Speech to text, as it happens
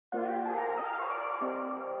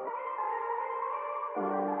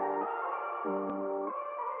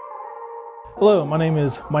Hello, my name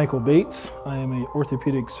is Michael Bates. I am an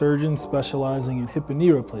orthopedic surgeon specializing in hip and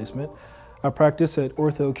knee replacement. I practice at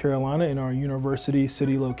OrthoCarolina in our University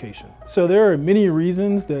City location. So there are many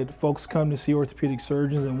reasons that folks come to see orthopedic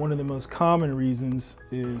surgeons, and one of the most common reasons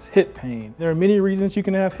is hip pain. There are many reasons you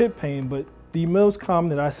can have hip pain, but the most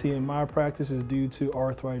common that I see in my practice is due to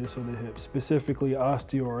arthritis of the hip, specifically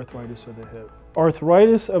osteoarthritis of the hip.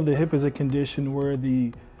 Arthritis of the hip is a condition where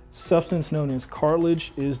the substance known as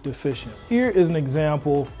cartilage is deficient. Here is an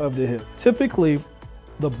example of the hip. Typically,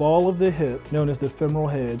 the ball of the hip, known as the femoral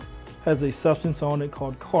head, has a substance on it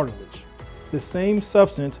called cartilage. The same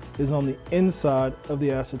substance is on the inside of the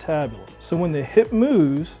acetabulum. So when the hip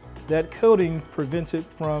moves, that coating prevents it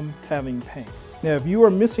from having pain. Now, if you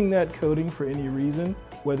are missing that coating for any reason,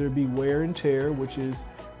 whether it be wear and tear, which is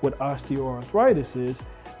what osteoarthritis is,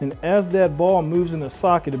 then as that ball moves in the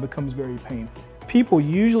socket, it becomes very painful. People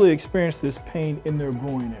usually experience this pain in their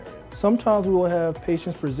groin area. Sometimes we will have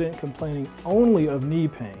patients present complaining only of knee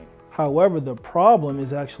pain. However, the problem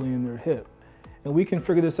is actually in their hip. And we can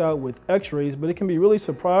figure this out with x-rays, but it can be really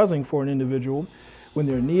surprising for an individual when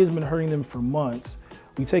their knee has been hurting them for months.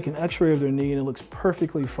 We take an x-ray of their knee and it looks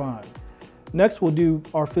perfectly fine. Next, we'll do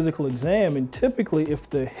our physical exam, and typically if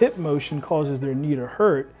the hip motion causes their knee to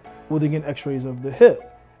hurt, we'll then get x-rays of the hip.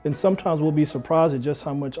 And sometimes we'll be surprised at just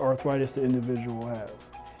how much arthritis the individual has.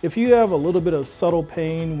 If you have a little bit of subtle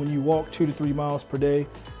pain when you walk 2 to 3 miles per day,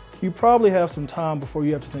 you probably have some time before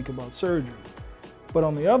you have to think about surgery. But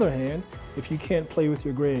on the other hand, if you can't play with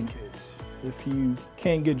your grandkids, if you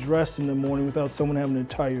can't get dressed in the morning without someone having to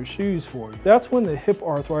tie your shoes for you, that's when the hip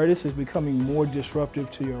arthritis is becoming more disruptive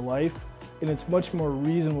to your life, and it's much more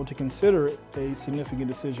reasonable to consider a significant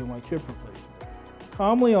decision like hip replacement.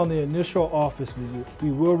 Commonly on the initial office visit,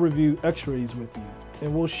 we will review x-rays with you,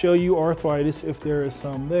 and we'll show you arthritis if there is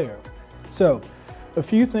some there. So, a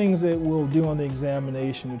few things that we'll do on the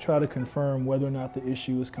examination to try to confirm whether or not the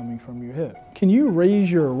issue is coming from your hip. Can you raise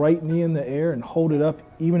your right knee in the air and hold it up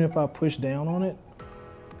even if I push down on it?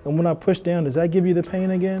 And when I push down, does that give you the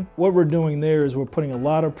pain again? What we're doing there is we're putting a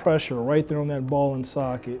lot of pressure right there on that ball and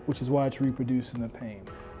socket, which is why it's reproducing the pain.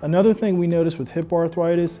 Another thing we notice with hip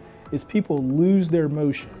arthritis is people lose their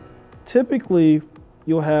motion. Typically,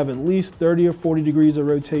 you'll have at least 30 or 40 degrees of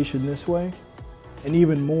rotation this way, and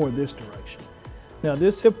even more this direction. Now,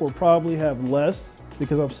 this hip will probably have less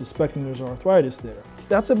because I'm suspecting there's arthritis there.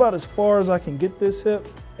 That's about as far as I can get this hip,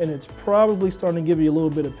 and it's probably starting to give you a little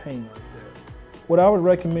bit of pain right there. What I would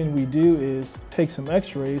recommend we do is take some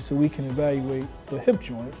x-rays so we can evaluate the hip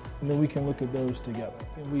joint, and then we can look at those together.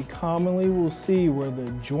 And we commonly will see where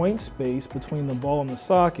the joint space between the ball and the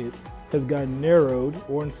socket has gotten narrowed,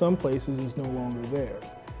 or in some places is no longer there.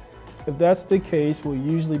 If that's the case, we'll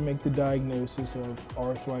usually make the diagnosis of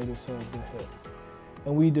arthritis of the hip.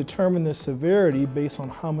 And we determine the severity based on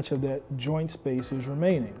how much of that joint space is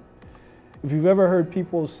remaining. If you've ever heard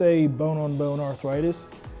people say bone-on-bone arthritis,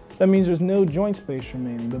 that means there's no joint space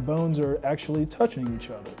remaining. The bones are actually touching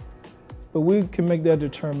each other. But we can make that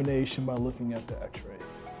determination by looking at the x-ray.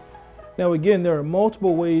 Now again, there are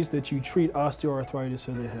multiple ways that you treat osteoarthritis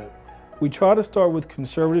of the hip. We try to start with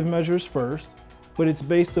conservative measures first, but it's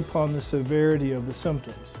based upon the severity of the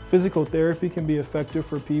symptoms. Physical therapy can be effective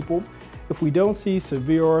for people. If we don't see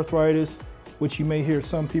severe arthritis, which you may hear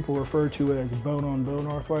some people refer to as bone-on-bone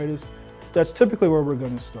arthritis, that's typically where we're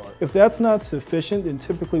going to start. If that's not sufficient, then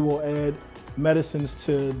typically we'll add medicines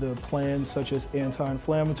to the plan, such as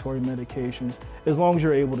anti-inflammatory medications, as long as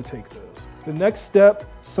you're able to take those. The next step,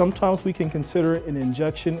 sometimes we can consider an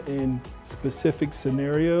injection in specific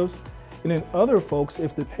scenarios. And in other folks,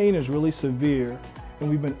 if the pain is really severe and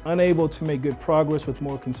we've been unable to make good progress with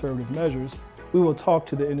more conservative measures, we will talk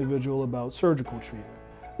to the individual about surgical treatment.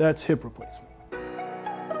 That's hip replacement.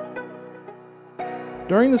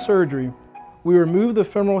 During the surgery, we remove the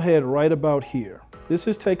femoral head right about here. This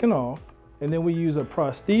is taken off, and then we use a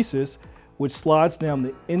prosthesis which slides down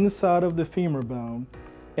the inside of the femur bone,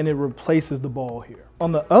 and it replaces the ball here.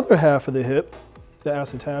 On the other half of the hip, the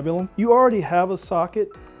acetabulum, you already have a socket.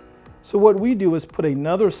 So what we do is put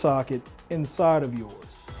another socket inside of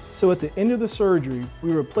yours. So at the end of the surgery,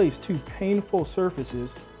 we replace 2 painful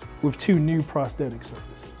surfaces with 2 new prosthetic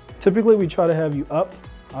surfaces. Typically, we try to have you up,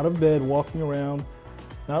 out of bed, walking around,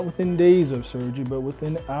 not within days of surgery, but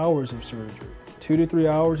within hours of surgery. 2 to 3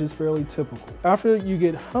 hours is fairly typical. After you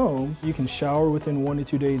get home, you can shower within 1 to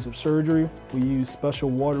 2 days of surgery. We use special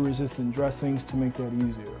water-resistant dressings to make that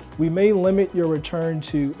easier. We may limit your return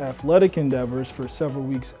to athletic endeavors for several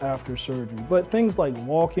weeks after surgery, but things like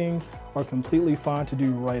walking are completely fine to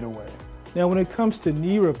do right away. Now, when it comes to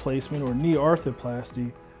knee replacement or knee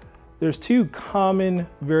arthroplasty, There's two common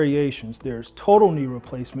variations. There's total knee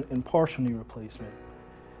replacement and partial knee replacement.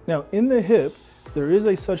 Now, in the hip, there is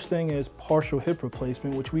a such thing as partial hip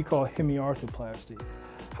replacement, which we call hemiarthroplasty.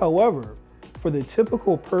 However, for the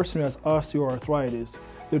typical person who has osteoarthritis,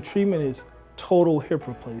 the treatment is total hip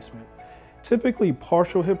replacement. Typically,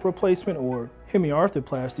 partial hip replacement or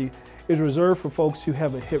hemiarthroplasty is reserved for folks who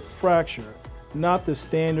have a hip fracture, not the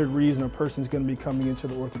standard reason a person is going to be coming into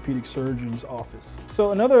the orthopedic surgeon's office.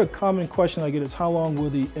 So another common question I get is, how long will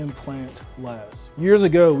the implant last? Years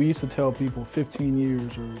ago, we used to tell people 15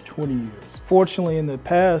 years or 20 years. Fortunately, in the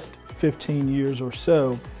past 15 years or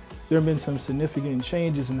so, there have been some significant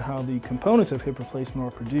changes in how the components of hip replacement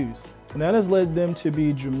are produced. And that has led them to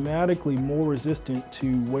be dramatically more resistant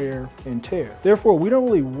to wear and tear. Therefore, we don't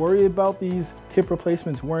really worry about these hip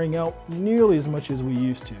replacements wearing out nearly as much as we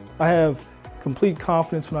used to. I have complete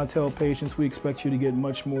confidence when I tell patients we expect you to get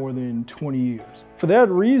much more than 20 years. For that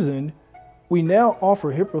reason, we now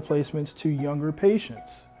offer hip replacements to younger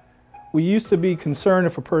patients. We used to be concerned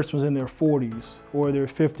if a person was in their 40s or their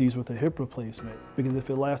 50s with a hip replacement, because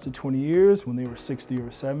if it lasted 20 years, when they were 60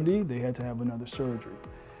 or 70, they had to have another surgery.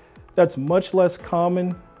 That's much less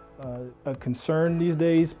common a concern these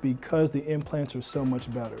days because the implants are so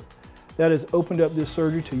much better. That has opened up this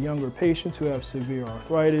surgery to younger patients who have severe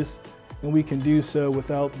arthritis, and we can do so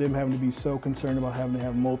without them having to be so concerned about having to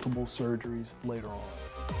have multiple surgeries later on.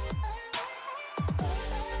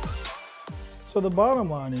 So the bottom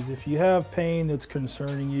line is, if you have pain that's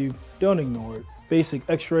concerning you, don't ignore it. Basic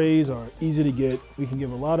x-rays are easy to get. We can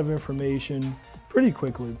give a lot of information pretty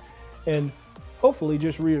quickly and hopefully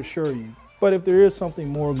just reassure you. But if there is something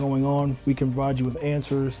more going on, we can provide you with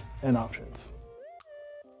answers and options.